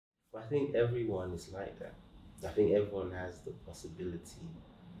I think everyone is like that. I think everyone has the possibility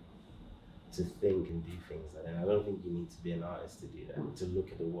to think and do things like that. And I don't think you need to be an artist to do that. To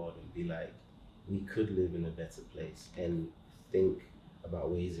look at the world and be like, we could live in a better place, and think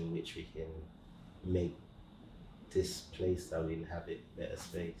about ways in which we can make this place that we inhabit better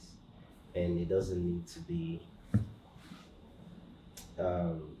space. And it doesn't need to be,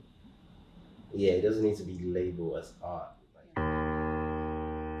 um, yeah, it doesn't need to be labeled as art. Like,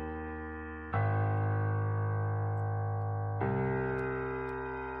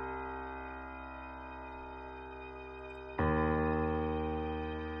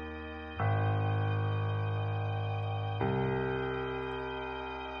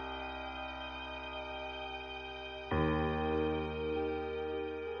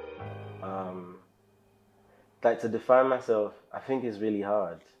 um, like to define myself, I think is really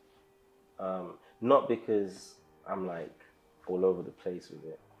hard. Not because I'm like all over the place with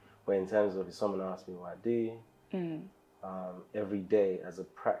it, but in terms of if someone asks me what I do, every day as a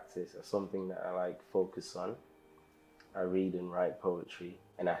practice, as something that I like focus on, I read and write poetry,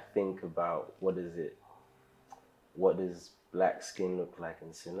 and I think about what does black skin look like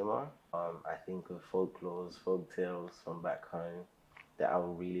in cinema. I think of folklores, folk tales from back home that I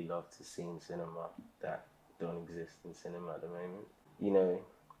would really love to see in cinema that don't exist in cinema at the moment. You know,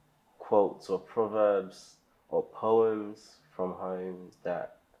 quotes or proverbs or poems from home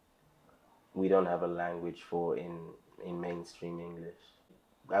that we don't have a language for in mainstream English.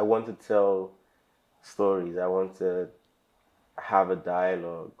 I want to tell stories. I want to have a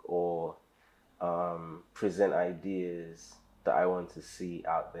dialogue or present ideas that I want to see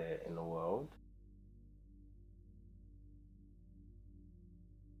out there in the world.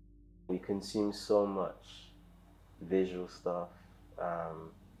 We consume so much visual stuff,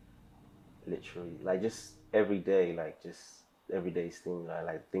 literally, like just every day, like just everyday stimuli,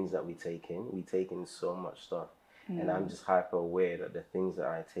 like things that we take in. We take in so much stuff, and I'm just hyper aware that the things that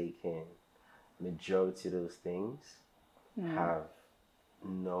I take in, majority of those things have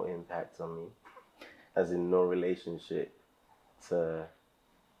no impact on me, as in no relationship to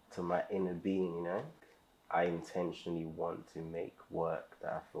my inner being, you know? I intentionally want to make work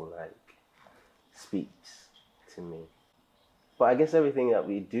that I feel like speaks to me. But I guess everything that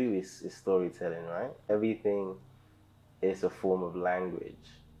we do is storytelling, right? Everything is a form of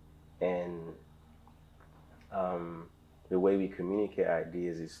language. And the way we communicate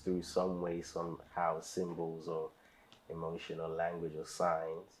ideas is through some way, somehow, symbols or emotional language or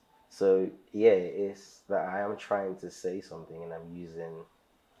signs. So yeah, it's that I am trying to say something and I'm using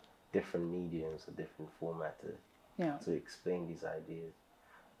different mediums or different format to explain these ideas.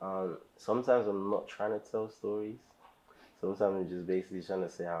 Sometimes I'm not trying to tell stories. Sometimes I'm just basically trying to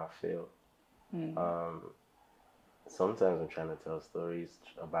say how I feel. Sometimes I'm trying to tell stories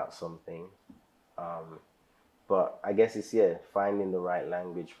about something. But I guess it's, yeah, finding the right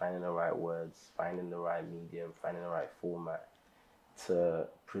language, finding the right words, finding the right medium, finding the right format to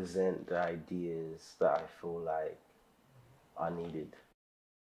present the ideas that I feel like are needed.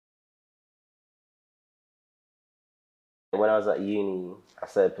 When I was at uni, I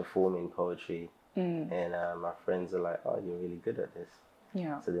started performing poetry, and my friends are like, "Oh, you're really good at this."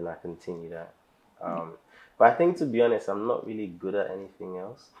 Yeah. So then I continue that. But I think, to be honest, I'm not really good at anything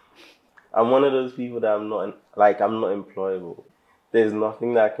else. I'm one of those people that I'm not employable. There's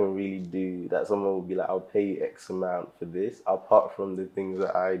nothing that I can really do that someone would be like, I'll pay you X amount for this, apart from the things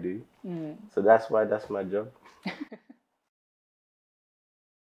that I do. So that's why that's my job.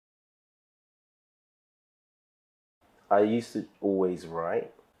 I used to always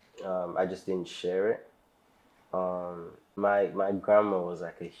write. I just didn't share it. My grandma was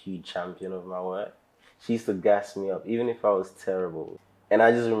like a huge champion of my work. She used to gas me up, even if I was terrible. And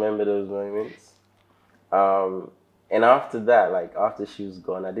I just remember those moments. And after that, like after she was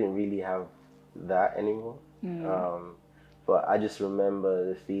gone, I didn't really have that anymore. But I just remember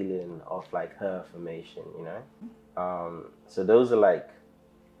the feeling of like her affirmation, you know? So those are like,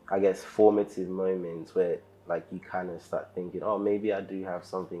 I guess, formative moments where like you kind of start thinking, oh, maybe I do have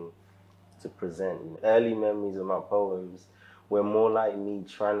something to present. Early memories of my poems were more like me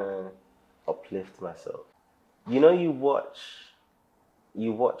trying to uplift myself. You know, you watch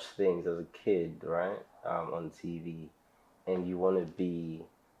things as a kid, right? On TV, and you want to be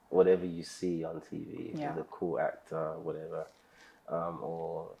whatever you see on TV. If it's a cool actor, whatever,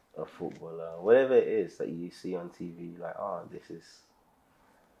 or a footballer, whatever it is that you see on TV, like, oh, this is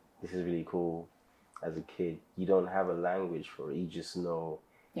really cool. As a kid, you don't have a language for it. You just know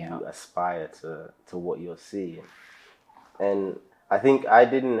you aspire to what you're seeing. And I think I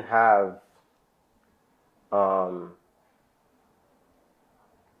didn't have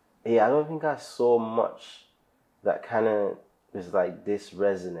yeah, I don't think I saw much that kind of was like this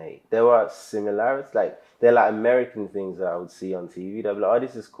resonate. There were similarities, like they're like American things that I would see on TV. They'll be like, oh,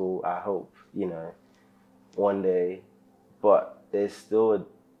 this is cool. I hope, one day. But there's still a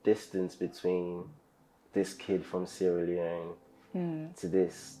distance between this kid from Sierra Leone to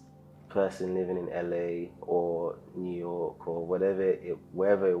this person living in LA or New York or wherever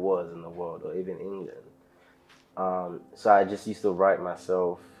it was in the world, or even England. So I just used to write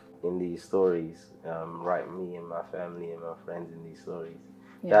myself in these stories, write me and my family and my friends in these stories.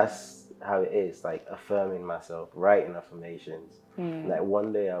 Yeah. That's how it is, like affirming myself, writing affirmations. Like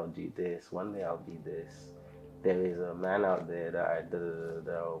one day I'll do this, one day I'll be this. There is a man out there that I da da da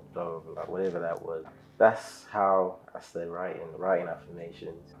da, blah blah blah, whatever that was. That's how I started writing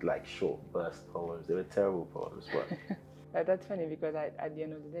affirmations, like short burst poems. They were terrible poems, but That's funny because at the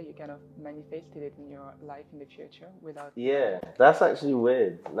end of the day, you kind of manifested it in your life in the future without. Yeah, that's actually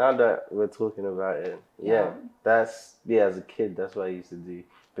weird. Now that we're talking about it, yeah, as a kid, that's what I used to do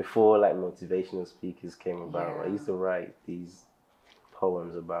before like motivational speakers came about. Yeah. I used to write these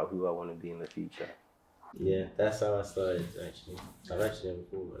poems about who I want to be in the future. Yeah, that's how I started actually. I've actually never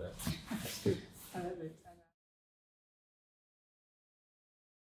thought about that. That's good. I love it.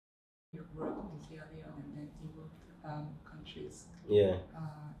 You worked in Sierra Leone and then you moved countries. Yeah.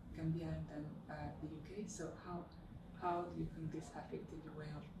 Gambia and then the UK. So how do you think this affected your way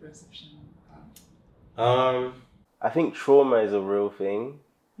of perception? I think trauma is a real thing.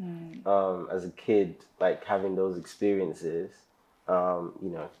 As a kid, like having those experiences,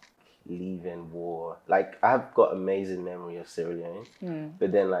 leaving war. Like I've got amazing memory of Sierra Leone,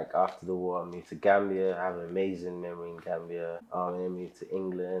 but then like after the war, I moved to Gambia. I have an amazing memory in Gambia. And then moved to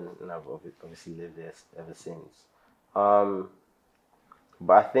England, and I've obviously lived there ever since. But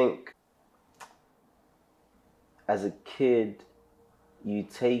I think as a kid, you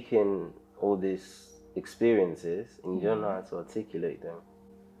take in all these experiences and you don't know how to articulate them.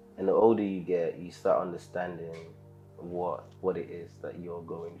 And the older you get, you start understanding what it is that you're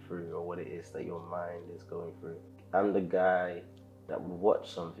going through, or what it is that your mind is going through. I'm the guy that will watch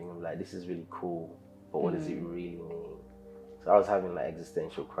something and be like, this is really cool, but what does it really mean? So I was having like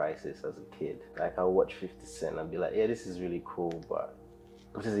existential crisis as a kid. Like I'll watch 50 Cent and I'd be like, yeah, this is really cool, but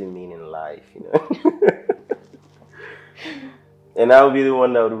what does it mean in life, And I would be the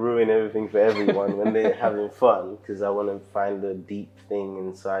one that would ruin everything for everyone when they're having fun, because I want to find the deep thing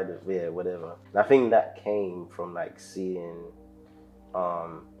inside of whatever. And I think that came from like seeing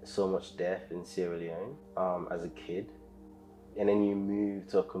so much death in Sierra Leone as a kid, and then you move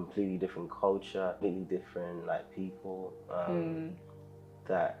to a completely different culture, completely different like people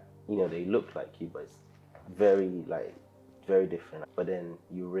that they look like you, but it's very different. But then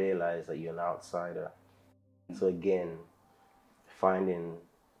you realize that you're an outsider. So again, finding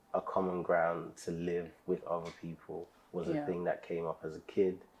a common ground to live with other people was a thing that came up as a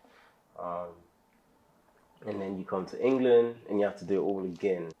kid. And then you come to England and you have to do it all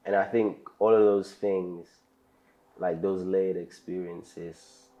again. And I think all of those things, like those layered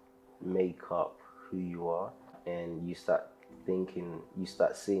experiences, make up who you are. And you start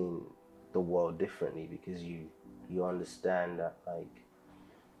seeing the world differently, because you understand that, like,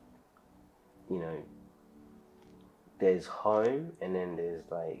 there's home, and then there's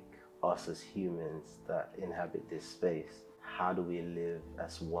like us as humans that inhabit this space. How do we live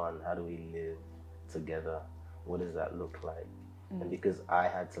as one? How do we live together? What does that look like? And because I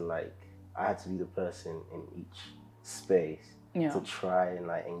had to be the person in each space to try and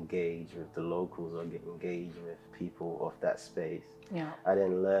like engage with the locals or get engaged with people of that space. I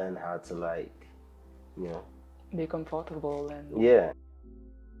then learn how to like, be comfortable and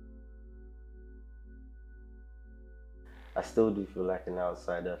I still do feel like an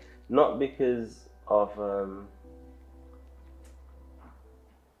outsider, not because of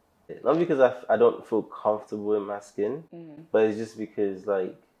not because I don't feel comfortable in my skin, but it's just because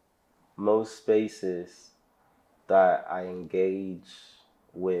like most spaces that I engage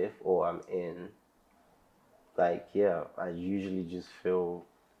with or I'm in, like I usually just feel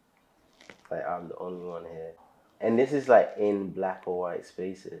like I'm the only one here. And this is like in black or white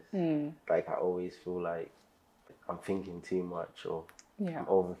spaces. Like I always feel like I'm thinking too much, or I'm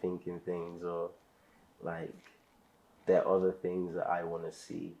overthinking things, or like there are other things that I want to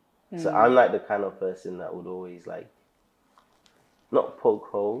see. So I'm like the kind of person that would always like not poke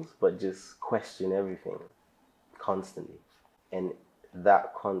holes, but just question everything constantly. And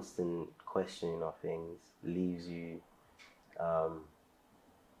that constant questioning of things leaves you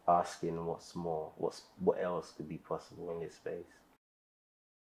asking what's more, what else could be possible in this space.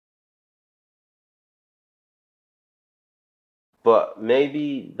 But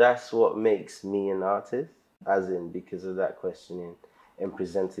maybe that's what makes me an artist, as in because of that questioning and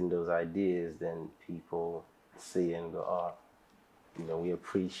presenting those ideas, then people see and go, oh, we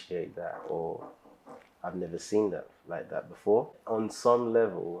appreciate that, or I've never seen that like that before. On some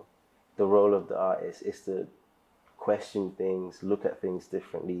level, the role of the artist is to question things, look at things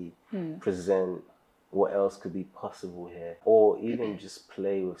differently, present what else could be possible here, or even just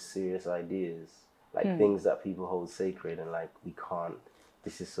play with serious ideas, like things that people hold sacred and like,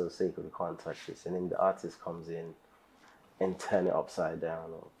 this is so sacred, we can't touch this. And then the artist comes in and turn it upside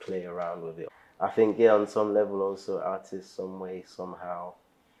down or play around with it. I think, yeah, on some level also artists, some way, somehow,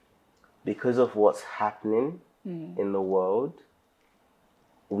 because of what's happening in the world,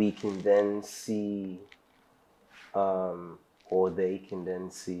 we can then see, or they can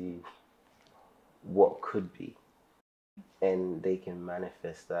then see what could be. And they can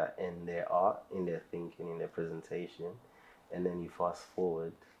manifest that in their art, in their thinking, in their presentation. And then you fast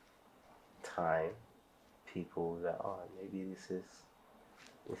forward time, people that, maybe this is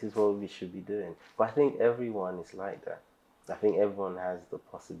what we should be doing. But I think everyone is like that. I think everyone has the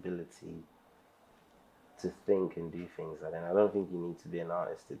possibility to think and do things like that. And I don't think you need to be an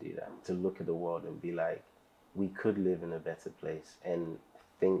artist to do that, to look at the world and be like, we could live in a better place, and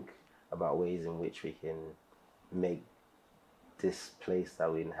think about ways in which we can make this place that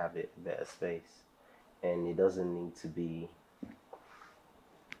we inhabit a better space. And it doesn't need to be,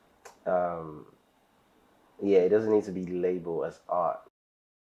 it doesn't need to be labeled as art.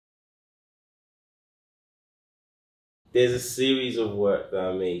 There's a series of work that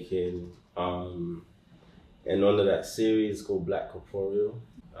I'm making, and under that series is called Black Corporeal.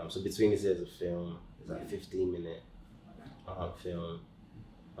 So between this, there's a film. It's like a 15-minute film.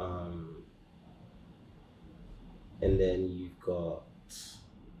 And then you've got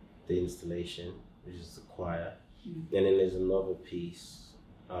the installation, which is the choir. And then there's another piece,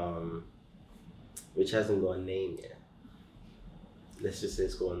 which hasn't got a name yet. Let's just say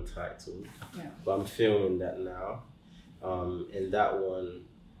it's got Untitled. Yeah. But I'm filming that now. And that one,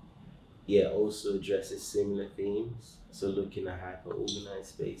 also addresses similar themes. So looking at hyper-organized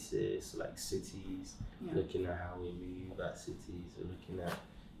spaces, like cities, looking at how we move at cities, looking at,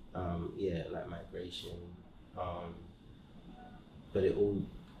 like migration. But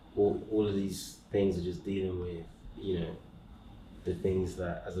all of these things are just dealing with, the things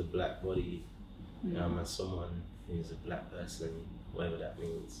that as a Black body, as someone who's a Black person, whatever that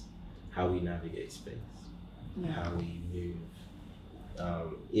means, how we navigate space, how we move.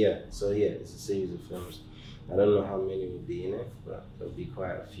 So it's a series of films. I don't know how many will be in it, but there'll be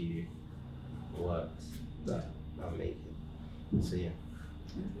quite a few works that I'm making. So yeah.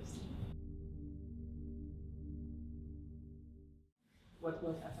 What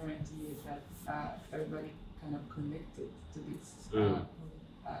was apparent to me is that everybody kind of connected to this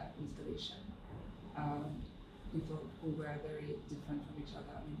installation. People who were very different from each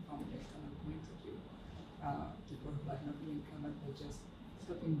other, from an external point of view. People who had nothing in common, but just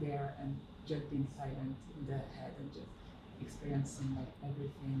stopping there and just being silent in their head and just experiencing like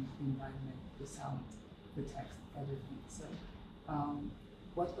everything, the environment, the sound, the text, everything. So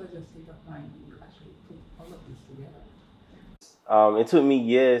what was your state of mind when you actually put all of this together? It took me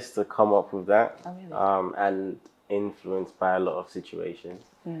years to come up with that. Oh, really? And influenced by a lot of situations.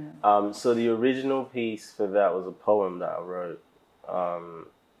 So the original piece for that was a poem that I wrote,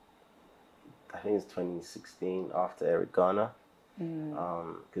 I think it's 2016, after Eric Garner.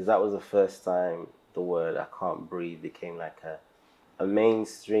 Because that was the first time the word "I can't breathe" became like a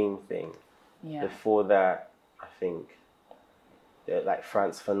mainstream thing. Before that, I think, like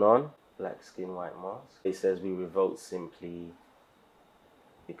Frantz Fanon, Black Skin, White Mask. It says we revolt simply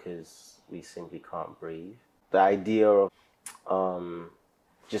because we simply can't breathe. The idea of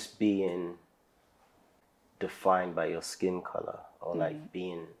just being defined by your skin color, or like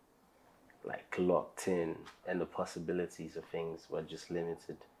being like locked in, and the possibilities of things were just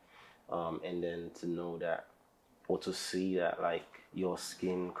limited. And then to know that, or to see that like your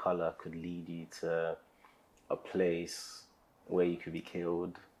skin color could lead you to a place where you could be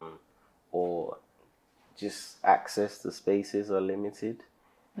killed, or just access to spaces are limited.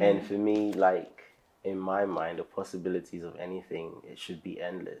 And for me, like in my mind, the possibilities of anything, it should be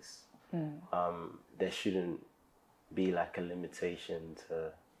endless. There shouldn't be like a limitation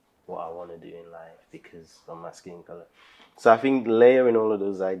to what I want to do in life because of my skin color. So I think layering all of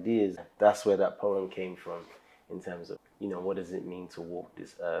those ideas, that's where that poem came from, in terms of, what does it mean to walk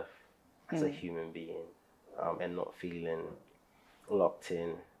this earth as a human being, and not feeling locked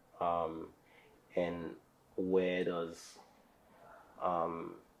in, and where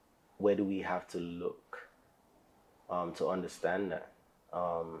do we have to look to understand that.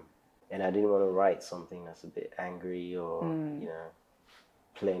 And I didn't want to write something that's a bit angry or, you know,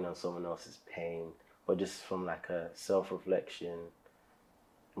 playing on someone else's pain, but just from like a self-reflection,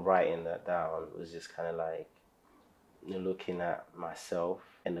 writing that down was just kind of like, you know, looking at myself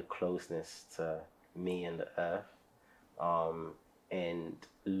and the closeness to me and the earth, and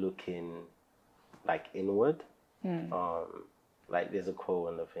looking like inward. Like there's a quote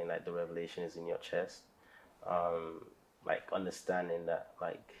on the thing, like the revelation is in your chest. Like understanding that,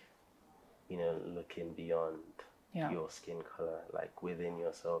 like, you know, looking beyond your skin color, like within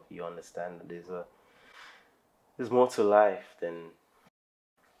yourself, you understand that there's more to life than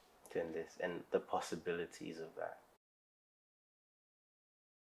this, and the possibilities of that.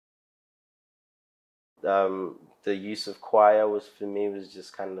 The use of choir was, for me, was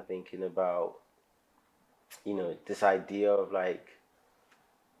just kind of thinking about, you know, this idea of like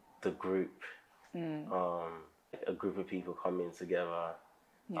the group, a group of people coming together,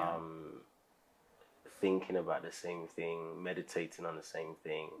 thinking about the same thing, meditating on the same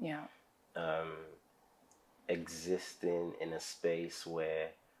thing, existing in a space where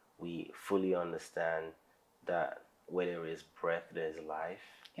we fully understand that where there is breath, there's life,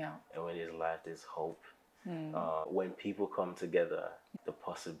 and where there's life, there's hope. When people come together, the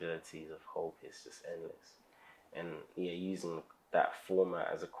possibilities of hope is just endless. And using that format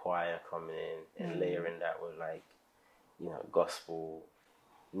as a choir coming in and layering that with, like, you know, gospel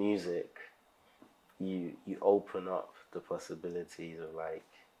music, you open up the possibilities of, like,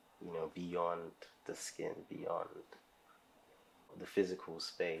 you know, beyond the skin, beyond the physical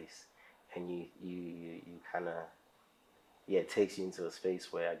space, and you kind of, it takes you into a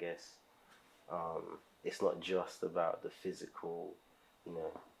space where, I guess, it's not just about the physical, you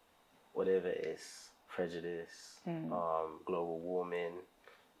know, whatever it is, prejudice, global warming,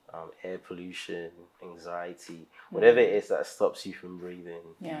 air pollution, anxiety, whatever it is that stops you from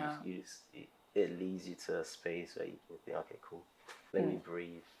breathing. It leads you to a space where you can think, okay, cool, let me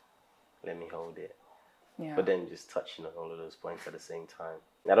breathe, let me hold it. But then just touching on all of those points at the same time.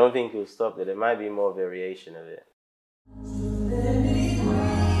 I don't think it'll stop there. There might be more variation of it.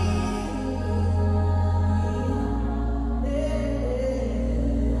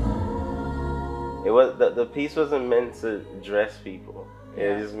 It was the piece wasn't meant to dress people.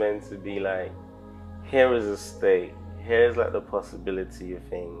 It was meant to be like, here is a state. Here's like the possibility of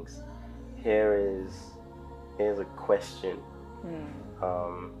things. Here's a question.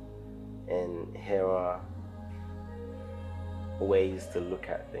 And here are ways to look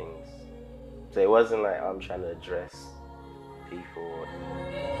at things. So it wasn't like I'm trying to address people.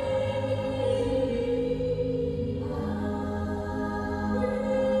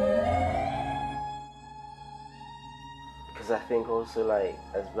 Because I think also, like,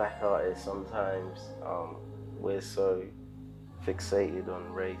 as Black artists, sometimes we're so fixated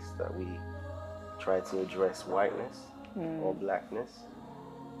on race that we try to address whiteness or blackness.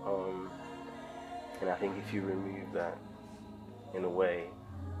 And I think if you remove that in a way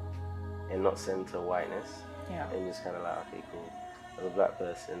and not center whiteness, and just kind of like, okay, cool, as a Black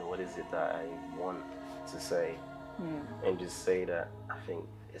person, what is it that I want to say? And just say that, I think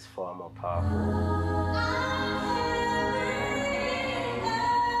it's far more powerful.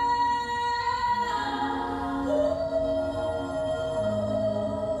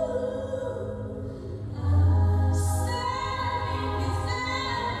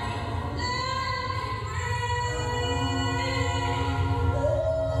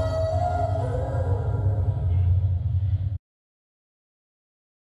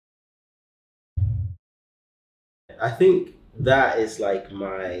 I think that is like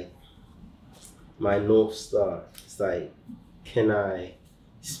my North Star. It's like, can I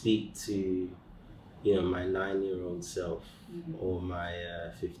speak to, you know, my 9-year-old self or my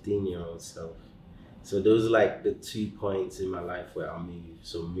 15-year-old self? So those are like the 2 points in my life where I move.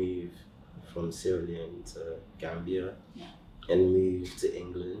 So move from Sierra Leone to Gambia and move to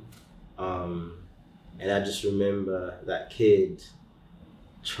England. And I just remember that kid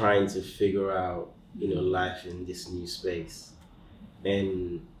trying to figure out, you know, life in this new space.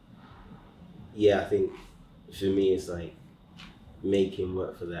 And I think for me it's like making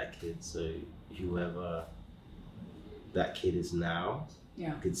work for that kid, so whoever that kid is now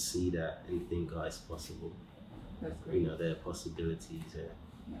could see that and think, oh, it's possible. That's great. You know, there are possibilities here.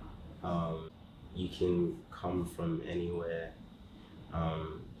 You can come from anywhere,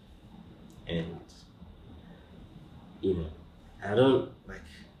 and you know,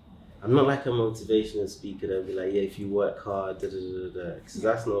 I'm not like a motivational speaker that'll be like, if you work hard, because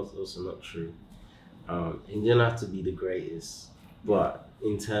that's also not true. And you don't have to be the greatest, but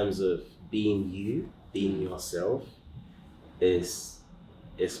in terms of being you, being yourself, it's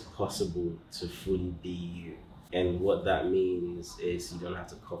possible to fully be you. And what that means is you don't have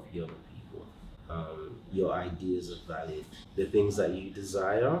to copy other people. Your ideas are valid. The things that you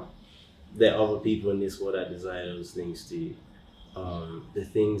desire, there are other people in this world that desire those things too. The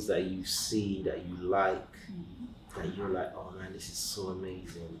things that you see, that you like, that you're like, oh man, this is so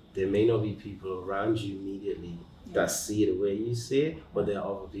amazing. There may not be people around you immediately that see it the way you see it, but there are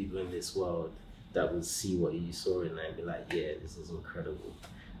other people in this world that will see what you saw in there and be like, yeah, this is incredible.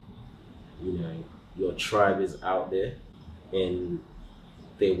 You know, your tribe is out there and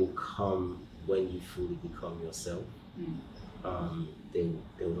they will come when you fully become yourself. They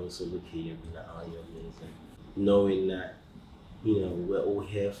will also look at you and be like, oh, you're amazing. Knowing that, you know, we're all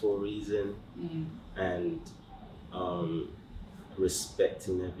here for a reason, and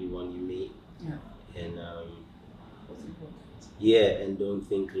respecting everyone you meet. And and don't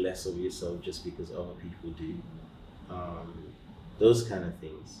think less of yourself just because other people do. Those kind of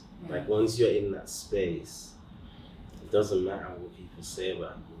things. Like once you're in that space, it doesn't matter what people say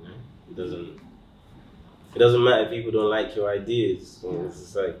about you, you know? It doesn't matter if people don't like your ideas. It's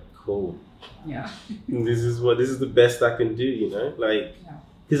just like, cool. This is the best I can do, you know? Like,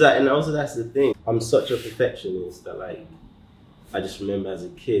 and also that's the thing. I'm such a perfectionist that like, I just remember as a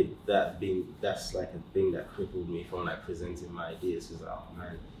kid that's like a thing that crippled me from like presenting my ideas. Because oh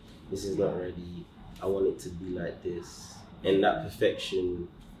man, this is not ready. I want it to be like this. And that perfectionist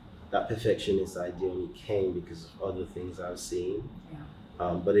idea only came because of other things I've seen.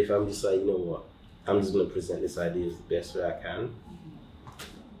 But if I'm just like, you know what, I'm just gonna present this idea as the best way I can.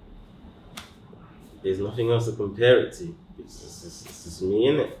 There's nothing else to compare it to. It's just me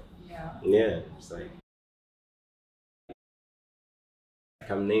in it. Yeah. It's like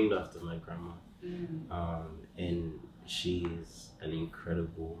I'm named after my grandma, and she is an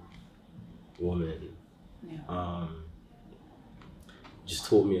incredible woman. Just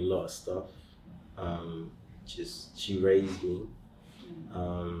taught me a lot of stuff. She raised me,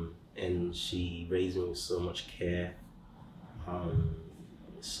 and she raised me with so much care,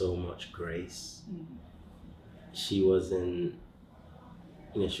 so much grace. She wasn't,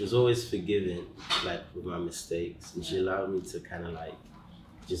 you know, she was always forgiving, like with my mistakes, and she allowed me to kind of like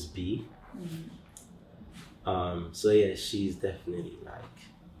just be. So yeah, she's definitely like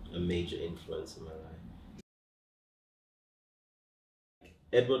a major influence in my life.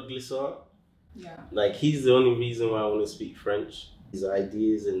 Edward Glissant, like he's the only reason why I want to speak French. His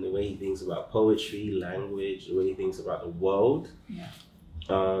ideas and the way he thinks about poetry, language, the way he thinks about the world,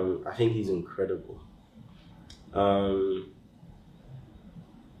 I think he's incredible.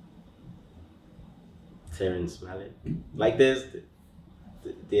 Terrence Malick, like there's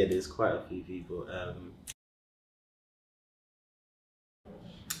quite a few people.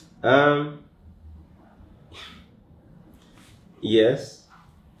 Yes,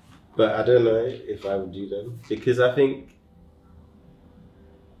 but I don't know if I would do them because I think,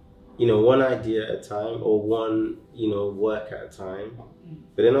 you know, one idea at a time or one, you know, work at a time.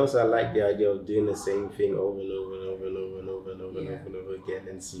 But then also I like the idea of doing the same thing over and over and over and over and over and over and over and over again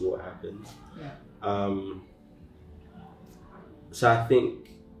and see what happens. So I think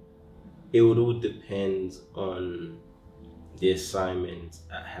it would all depend on the assignment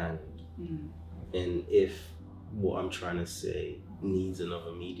at hand, and if what I'm trying to say needs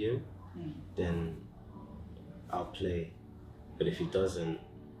another medium, then I'll play. But if it doesn't,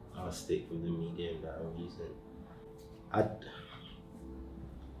 I'll stick with the medium that I'm using.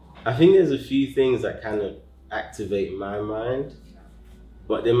 I think there's a few things that kind of activate my mind,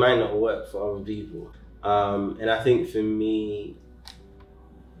 but they might not work for other people. And I think for me,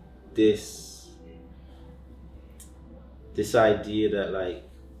 this idea that like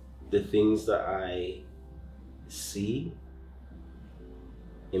the things that I see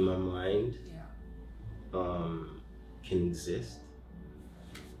in my mind can exist,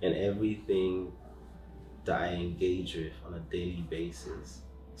 and everything that I engage with on a daily basis,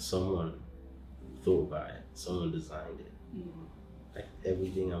 someone thought about it, someone designed it. Like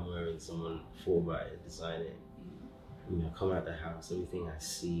everything I'm wearing, someone thought about it, designed it. You know, come out the house, everything I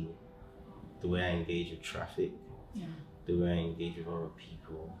see, the way I engage with traffic, the way I engage with other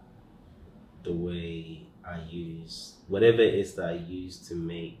people, the way I use, whatever it is that I use to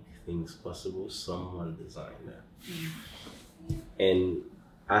make things possible, someone designed that. And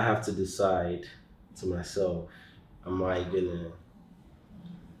I have to decide to myself, am I gonna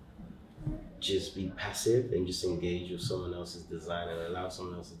just be passive and just engage with someone else's design and allow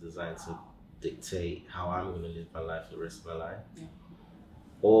someone else's design to dictate how I'm gonna live my life for the rest of my life?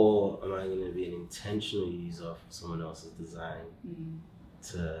 Or am I gonna be an intentional user of someone else's design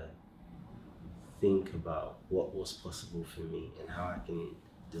to think about what was possible for me and how I can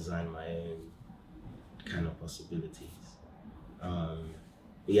design my own kind of possibilities.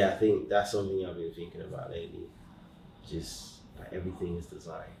 Yeah, I think that's something I've been thinking about lately. Just like everything is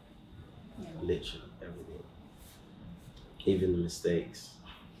designed, literally everything, even the mistakes.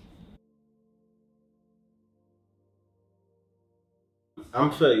 I'm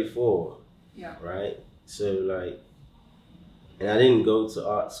 34, right? So like, and I didn't go to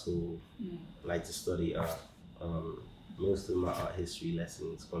art school like to study art. Most of my art history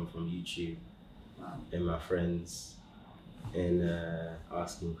lessons come from YouTube and my friends and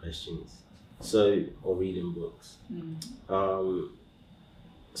asking questions. So, or reading books.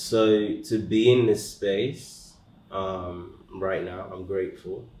 So to be in this space right now, I'm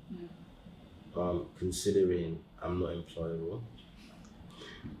grateful. Considering I'm not employable,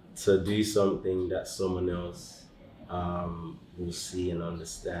 to do something that someone else will see and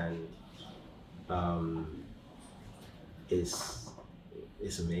understand is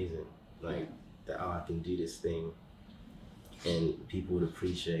amazing. Like that, oh, I can do this thing and people would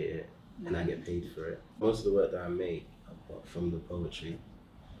appreciate it and I get paid for it. Most of the work that I make, apart from the poetry,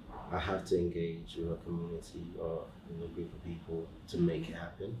 I have to engage with a community or with a group of people to make it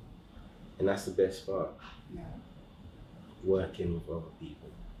happen. And that's the best part, working with other people.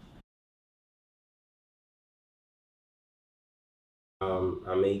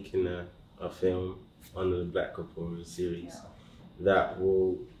 I'm making a film under the Black Corporeal series that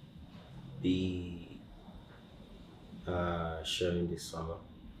will be shown this summer,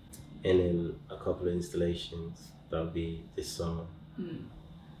 and then a couple of installations that'll be this summer,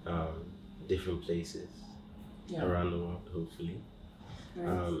 different places around the world, hopefully.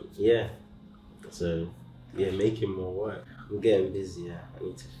 So making more work. I'm getting busier. I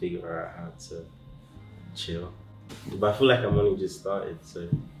need to figure out how to chill, but I feel like I'm only just started. So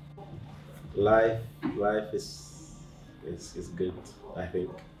life is good. I think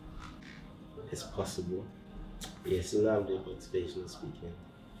it's possible. So now I'm doing motivational speaking.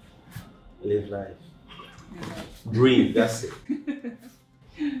 Live life. Breathe. That's it.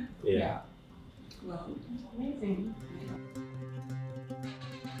 Well, amazing.